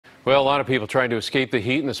Well, a lot of people trying to escape the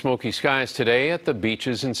heat and the smoky skies today at the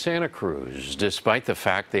beaches in Santa Cruz, despite the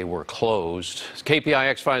fact they were closed.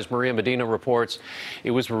 KPIX5's Maria Medina reports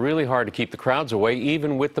it was really hard to keep the crowds away,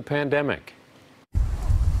 even with the pandemic.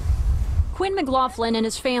 Quinn McLaughlin and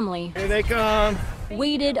his family Here they come.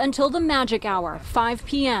 waited until the magic hour, 5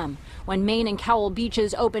 p.m., when Maine and Cowell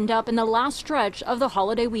beaches opened up in the last stretch of the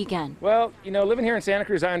holiday weekend. Well, you know, living here in Santa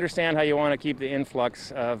Cruz, I understand how you want to keep the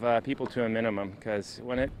influx of people to a minimum, because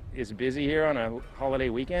when it is busy here on a holiday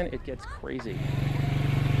weekend, it gets crazy.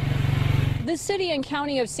 The city and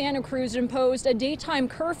county of Santa Cruz imposed a daytime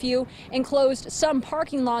curfew and closed some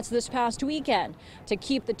parking lots this past weekend to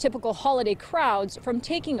keep the typical holiday crowds from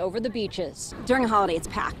taking over the beaches. During a holiday, it's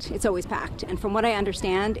packed. It's always packed. And from what I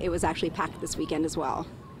understand, it was actually packed this weekend as well.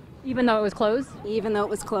 Even though it was closed? Even though it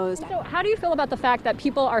was closed. So how do you feel about the fact that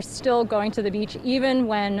people are still going to the beach even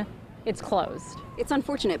when it's closed? It's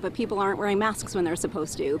unfortunate, but people aren't wearing masks when they're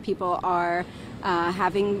supposed to. People are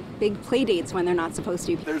having big play dates when they're not supposed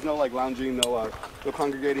to. There's no lounging, no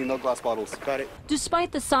congregating, no glass bottles. Got it.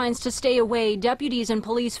 Despite the signs to stay away, deputies and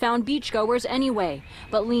police found beachgoers anyway,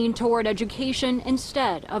 but leaned toward education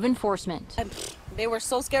instead of enforcement. They were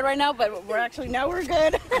so scared right now, but now we're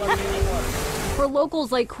good. For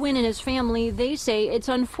locals like Quinn and his family, they say it's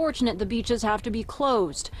unfortunate the beaches have to be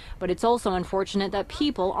closed, but it's also unfortunate that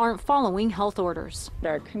people aren't following health orders.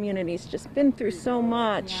 Our community's just been through so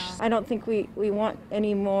much. I don't think we want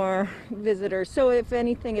any more visitors. So if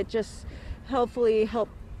anything, it just hopefully help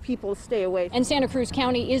people stay away. And Santa Cruz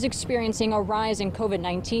County is experiencing a rise in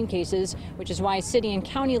COVID-19 cases, which is why city and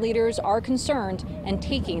county leaders are concerned and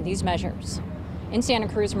taking these measures. In Santa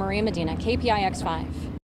Cruz, Maria Medina, KPIX 5.